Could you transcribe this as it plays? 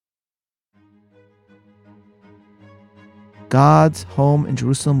God's home in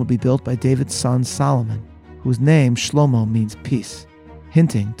Jerusalem will be built by David's son Solomon, whose name Shlomo means peace,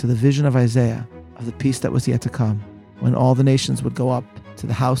 hinting to the vision of Isaiah of the peace that was yet to come, when all the nations would go up to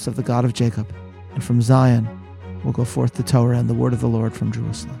the house of the God of Jacob, and from Zion will go forth the Torah and the word of the Lord from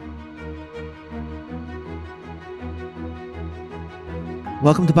Jerusalem.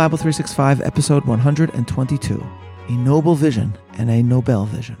 Welcome to Bible 365, episode 122, A Noble Vision and a Nobel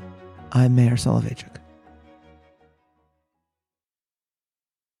Vision. I'm Meir Soloveichik.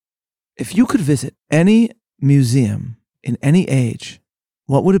 If you could visit any museum in any age,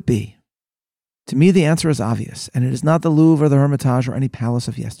 what would it be? To me, the answer is obvious, and it is not the Louvre or the Hermitage or any palace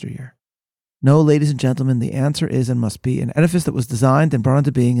of yesteryear. No, ladies and gentlemen, the answer is and must be an edifice that was designed and brought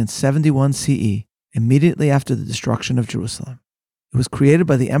into being in 71 CE, immediately after the destruction of Jerusalem. It was created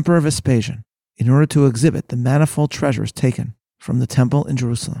by the Emperor Vespasian in order to exhibit the manifold treasures taken from the temple in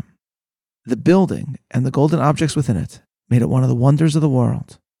Jerusalem. The building and the golden objects within it made it one of the wonders of the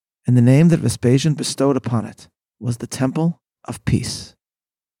world, and the name that Vespasian bestowed upon it was the Temple of Peace.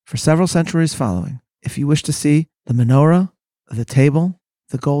 For several centuries following, if you wish to see the menorah, the table,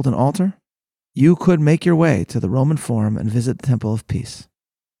 the golden altar, you could make your way to the Roman Forum and visit the Temple of Peace.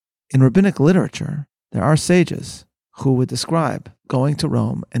 In rabbinic literature, there are sages who would describe going to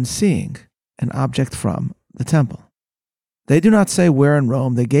Rome and seeing an object from the temple. They do not say where in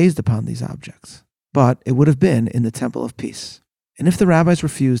Rome they gazed upon these objects, but it would have been in the Temple of Peace. And if the rabbis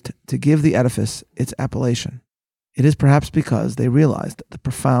refused to give the edifice its appellation, it is perhaps because they realized the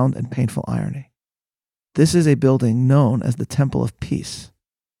profound and painful irony. This is a building known as the Temple of Peace,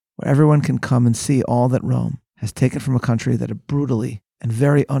 where everyone can come and see all that Rome has taken from a country that it brutally and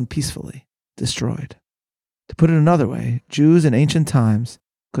very unpeacefully destroyed. To put it another way, Jews in ancient times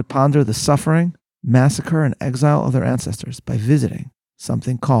could ponder the suffering, massacre, and exile of their ancestors by visiting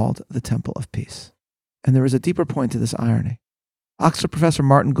something called the Temple of Peace. And there is a deeper point to this irony. Oxford professor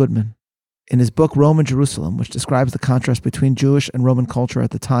Martin Goodman, in his book Rome and Jerusalem, which describes the contrast between Jewish and Roman culture at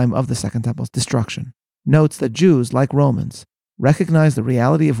the time of the Second Temple's destruction, notes that Jews, like Romans, recognize the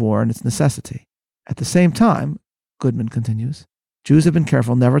reality of war and its necessity. At the same time, Goodman continues, Jews have been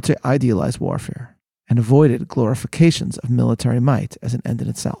careful never to idealize warfare and avoided glorifications of military might as an end in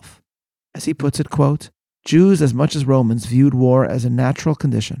itself. As he puts it, quote, Jews, as much as Romans, viewed war as a natural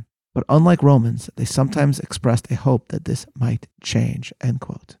condition, but unlike Romans, they sometimes expressed a hope that this might change, end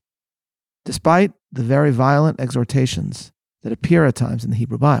quote. Despite the very violent exhortations that appear at times in the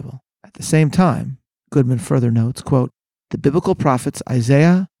Hebrew Bible, at the same time, Goodman further notes, quote, the biblical prophets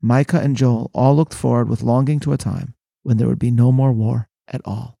Isaiah, Micah, and Joel all looked forward with longing to a time when there would be no more war at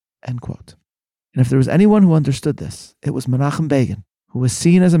all, end quote. And if there was anyone who understood this, it was Menachem Begin, who was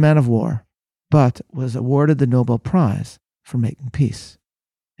seen as a man of war, but was awarded the Nobel Prize for making peace.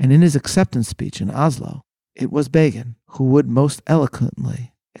 And in his acceptance speech in Oslo, it was Begin who would most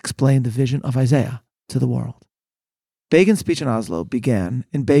eloquently explain the vision of Isaiah to the world. Begin's speech in Oslo began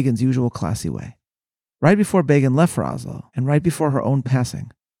in Begin's usual classy way. Right before Begin left for Oslo, and right before her own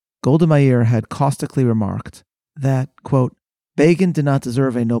passing, Golda Meir had caustically remarked that, quote, Begin did not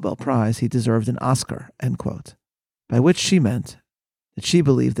deserve a Nobel Prize, he deserved an Oscar, end quote, by which she meant that she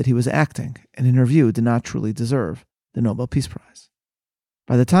believed that he was acting, and in her view did not truly deserve the Nobel Peace Prize.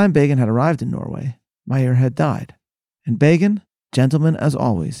 By the time Begin had arrived in Norway, Meir had died, and Begin, gentleman as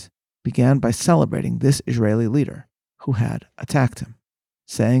always, began by celebrating this Israeli leader who had attacked him,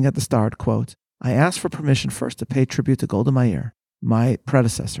 saying at the start, quote, I asked for permission first to pay tribute to Golda Meir, my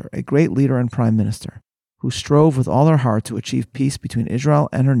predecessor, a great leader and prime minister, who strove with all her heart to achieve peace between Israel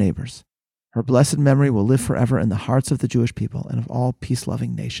and her neighbors. Her blessed memory will live forever in the hearts of the Jewish people and of all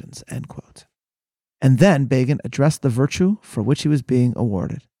peace-loving nations, end quote. And then Begin addressed the virtue for which he was being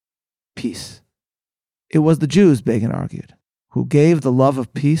awarded, peace. It was the Jews, Begin argued, who gave the love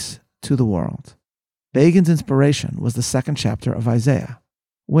of peace to the world. Begin's inspiration was the second chapter of Isaiah,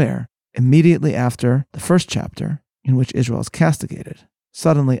 where, immediately after the first chapter, in which Israel is castigated,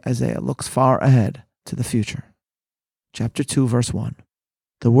 suddenly Isaiah looks far ahead to the future. Chapter 2, verse 1.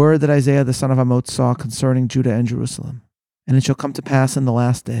 The word that Isaiah the son of Amoz saw concerning Judah and Jerusalem. And it shall come to pass in the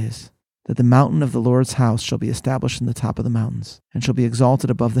last days, that the mountain of the Lord's house shall be established in the top of the mountains, and shall be exalted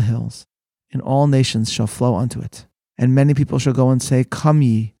above the hills, and all nations shall flow unto it. And many people shall go and say, Come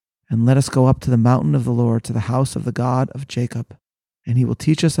ye, and let us go up to the mountain of the Lord, to the house of the God of Jacob. And he will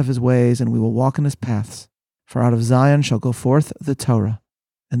teach us of his ways, and we will walk in his paths. For out of Zion shall go forth the Torah,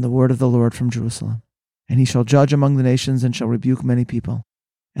 and the word of the Lord from Jerusalem. And he shall judge among the nations, and shall rebuke many people.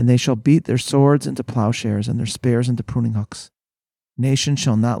 And they shall beat their swords into plowshares, and their spears into pruning hooks. Nation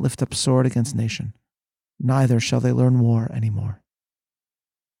shall not lift up sword against nation, neither shall they learn war any more.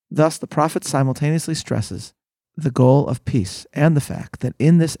 Thus the prophet simultaneously stresses the goal of peace and the fact that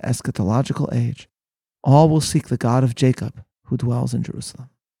in this eschatological age, all will seek the God of Jacob who dwells in Jerusalem.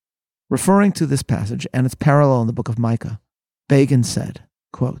 Referring to this passage and its parallel in the book of Micah, Begin said,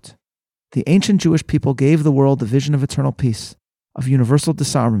 quote, "The ancient Jewish people gave the world the vision of eternal peace, of universal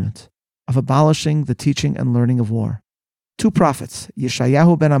disarmament, of abolishing the teaching and learning of war. Two prophets,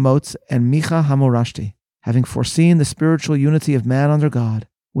 Yeshayahu ben Amoz and Micha Hamorashti, having foreseen the spiritual unity of man under God,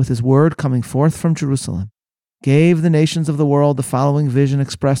 with his word coming forth from Jerusalem, gave the nations of the world the following vision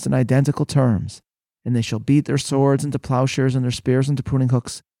expressed in identical terms. And they shall beat their swords into plowshares and their spears into pruning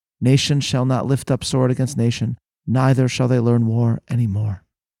hooks. Nation shall not lift up sword against nation, neither shall they learn war any more."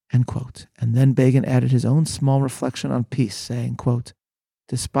 End quote. And then Begin added his own small reflection on peace, saying, quote,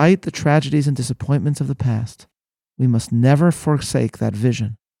 "Despite the tragedies and disappointments of the past, we must never forsake that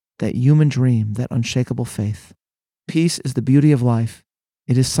vision, that human dream, that unshakable faith. Peace is the beauty of life.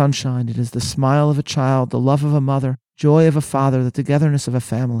 It is sunshine. It is the smile of a child, the love of a mother, joy of a father, the togetherness of a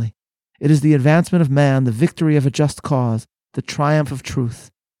family. It is the advancement of man, the victory of a just cause, the triumph of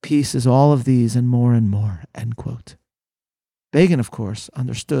truth. Peace is all of these and more," end quote. Begin, of course,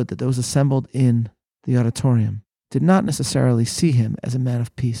 understood that those assembled in the auditorium did not necessarily see him as a man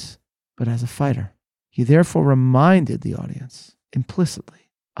of peace, but as a fighter. He therefore reminded the audience,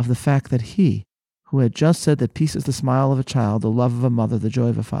 implicitly, of the fact that he, who had just said that peace is the smile of a child, the love of a mother, the joy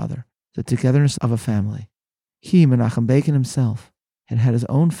of a father, the togetherness of a family, he, Menachem Begin himself, had had his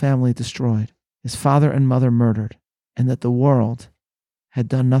own family destroyed, his father and mother murdered, and that the world had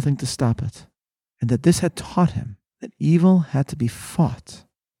done nothing to stop it, and that this had taught him that evil had to be fought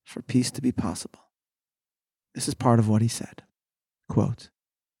for peace to be possible. This is part of what he said. Quote,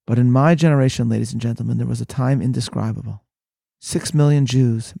 "But in my generation, ladies and gentlemen, there was a time indescribable. 6 million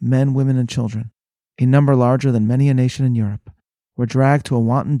Jews, men, women, and children, a number larger than many a nation in Europe, were dragged to a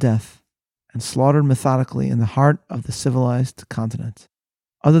wanton death and slaughtered methodically in the heart of the civilized continent.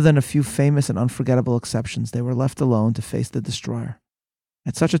 Other than a few famous and unforgettable exceptions, they were left alone to face the destroyer.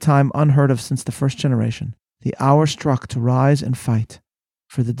 At such a time unheard of since the first generation, the hour struck to rise and fight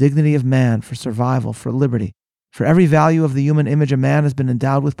for the dignity of man, for survival, for liberty, for every value of the human image a man has been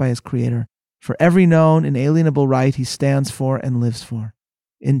endowed with by his Creator, for every known, inalienable right he stands for and lives for.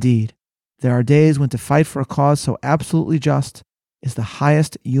 Indeed, there are days when to fight for a cause so absolutely just is the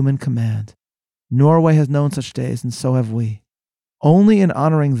highest human command. Norway has known such days, and so have we. Only in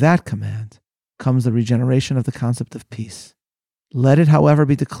honoring that command comes the regeneration of the concept of peace. Let it, however,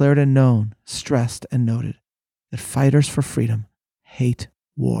 be declared and known, stressed and noted, that fighters for freedom hate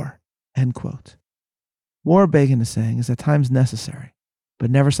war." End quote. War, Begin is saying, is at times necessary,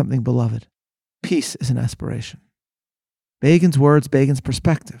 but never something beloved. Peace is an aspiration. Begin's words, Begin's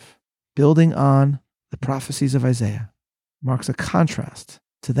perspective, building on the prophecies of Isaiah, marks a contrast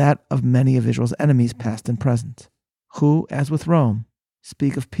to that of many of Israel's enemies, past and present, who, as with Rome,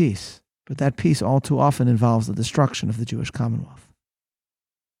 speak of peace, but that peace all too often involves the destruction of the Jewish commonwealth.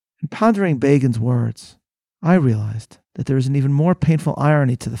 In pondering Begin's words, I realized that there is an even more painful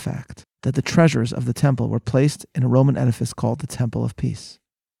irony to the fact that the treasures of the temple were placed in a Roman edifice called the Temple of Peace,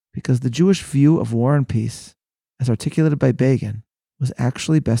 because the Jewish view of war and peace, as articulated by Begin, was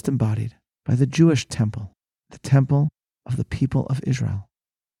actually best embodied by the Jewish temple, the temple of the people of Israel.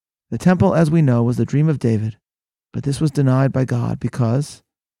 The temple, as we know, was the dream of David, but this was denied by God because,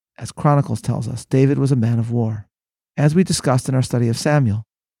 as Chronicles tells us, David was a man of war. As we discussed in our study of Samuel,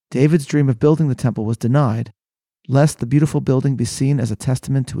 David's dream of building the temple was denied, lest the beautiful building be seen as a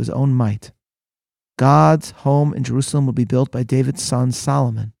testament to his own might. God's home in Jerusalem would be built by David's son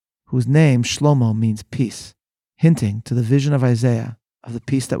Solomon, whose name, Shlomo, means peace, hinting to the vision of Isaiah of the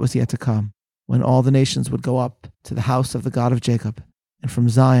peace that was yet to come, when all the nations would go up to the house of the God of Jacob, and from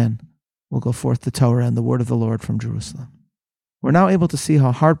Zion will go forth the Torah and the word of the Lord from Jerusalem. We're now able to see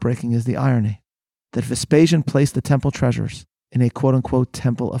how heartbreaking is the irony that Vespasian placed the temple treasures in a quote-unquote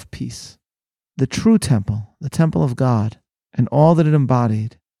temple of peace. The true temple, the temple of God, and all that it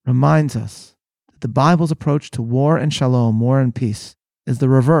embodied, reminds us that the Bible's approach to war and shalom, war and peace, is the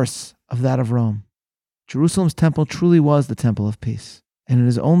reverse of that of Rome. Jerusalem's temple truly was the temple of peace, and it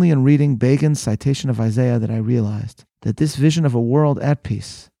is only in reading Begin's citation of Isaiah that I realized that this vision of a world at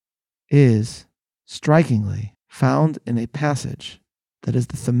peace is, strikingly, found in a passage that is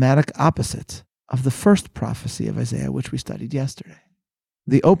the thematic opposite of the first prophecy of Isaiah, which we studied yesterday.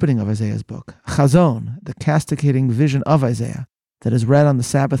 The opening of Isaiah's book, Chazon, the castigating vision of Isaiah that is read on the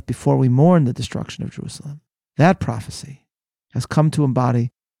Sabbath before we mourn the destruction of Jerusalem, that prophecy has come to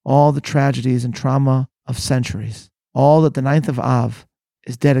embody all the tragedies and trauma of centuries, all that the 9th of Av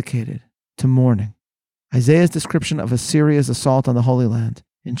is dedicated to mourning. Isaiah's description of Assyria's assault on the Holy Land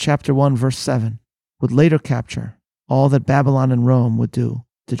in chapter 1, verse 7, would later capture all that Babylon and Rome would do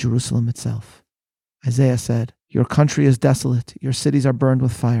to Jerusalem itself. Isaiah said, "Your country is desolate, your cities are burned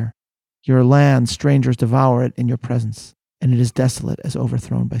with fire. Your land, strangers devour it in your presence, and it is desolate as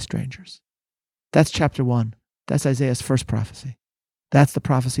overthrown by strangers." That's chapter 1. That's Isaiah's first prophecy. That's the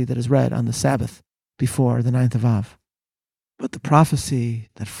prophecy that is read on the Sabbath before the 9th of Av. But the prophecy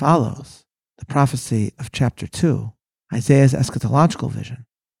that follows, the prophecy of chapter 2, Isaiah's eschatological vision,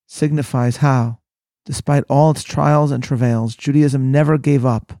 signifies how, despite all its trials and travails, Judaism never gave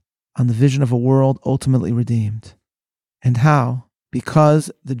up on the vision of a world ultimately redeemed, and how,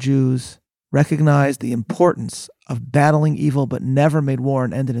 because the Jews recognized the importance of battling evil but never made war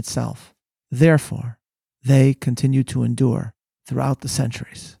an end in itself, therefore, they continued to endure throughout the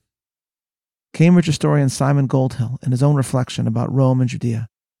centuries. Cambridge historian Simon Goldhill, in his own reflection about Rome and Judea,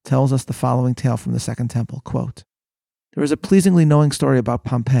 tells us the following tale from the Second Temple, quote, "There is a pleasingly knowing story about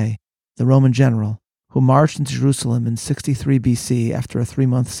Pompey, the Roman general, who marched into Jerusalem in 63 BC after a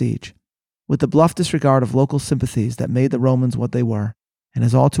 3-month siege, with the bluff disregard of local sympathies that made the Romans what they were, and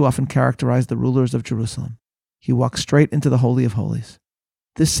has all too often characterized the rulers of Jerusalem. He walked straight into the Holy of Holies.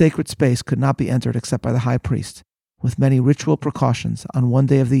 This sacred space could not be entered except by the high priest, with many ritual precautions on one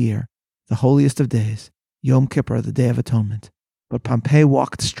day of the year, the holiest of days, Yom Kippur, the Day of Atonement. But Pompey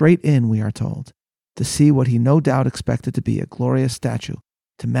walked straight in, we are told, to see what he no doubt expected to be a glorious statue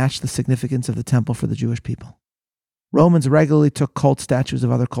to match the significance of the temple for the Jewish people. Romans regularly took cult statues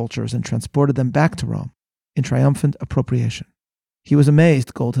of other cultures and transported them back to Rome in triumphant appropriation. He was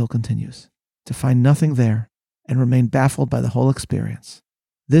amazed, Goldhill continues, to find nothing there and remained baffled by the whole experience.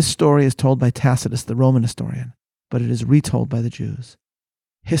 This story is told by Tacitus, the Roman historian, but it is retold by the Jews.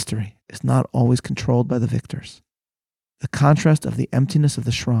 History is not always controlled by the victors. The contrast of the emptiness of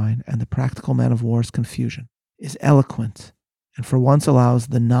the shrine and the practical man of war's confusion is eloquent and for once allows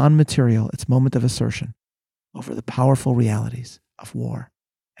the non-material its moment of assertion over the powerful realities of war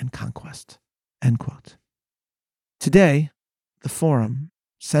and conquest." End quote. Today, the Forum,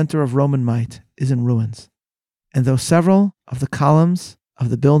 center of Roman might, is in ruins, and though several of the columns of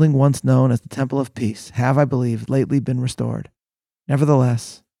the building once known as the Temple of Peace have, I believe, lately been restored,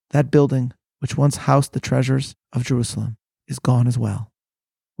 nevertheless, that building, which once housed the treasures of Jerusalem, is gone as well.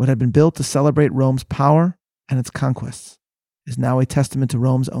 What had been built to celebrate Rome's power and its conquests is now a testament to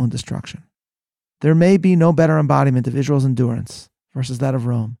Rome's own destruction. There may be no better embodiment of Israel's endurance versus that of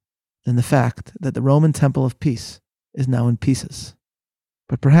Rome than the fact that the Roman Temple of Peace is now in pieces.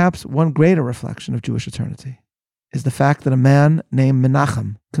 But perhaps one greater reflection of Jewish eternity is the fact that a man named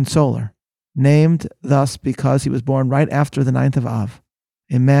Menachem, Consoler, named thus because he was born right after the 9th of Av,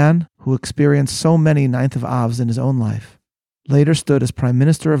 a man who experienced so many 9th of Avs in his own life, later stood as prime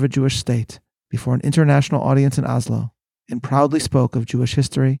minister of a Jewish state before an international audience in Oslo and proudly spoke of Jewish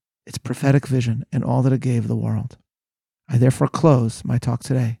history, its prophetic vision, and all that it gave the world. I therefore close my talk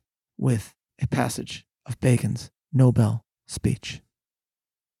today with a passage of Begin's Nobel speech.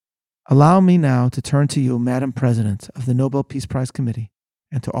 "Allow me now to turn to you, Madam President of the Nobel Peace Prize Committee,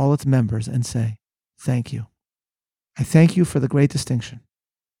 and to all its members and say, thank you. I thank you for the great distinction.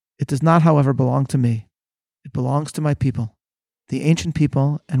 It does not, however, belong to me. It belongs to my people, the ancient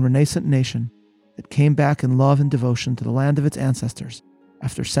people and renascent nation that came back in love and devotion to the land of its ancestors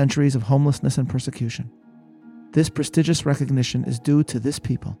after centuries of homelessness and persecution. This prestigious recognition is due to this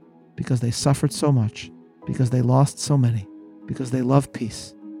people because they suffered so much, because they lost so many, because they love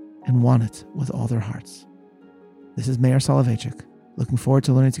peace and want it with all their hearts." This is Meir Soloveichik, looking forward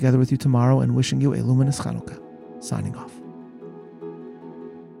to learning together with you tomorrow and wishing you a luminous Chanukah. Signing off.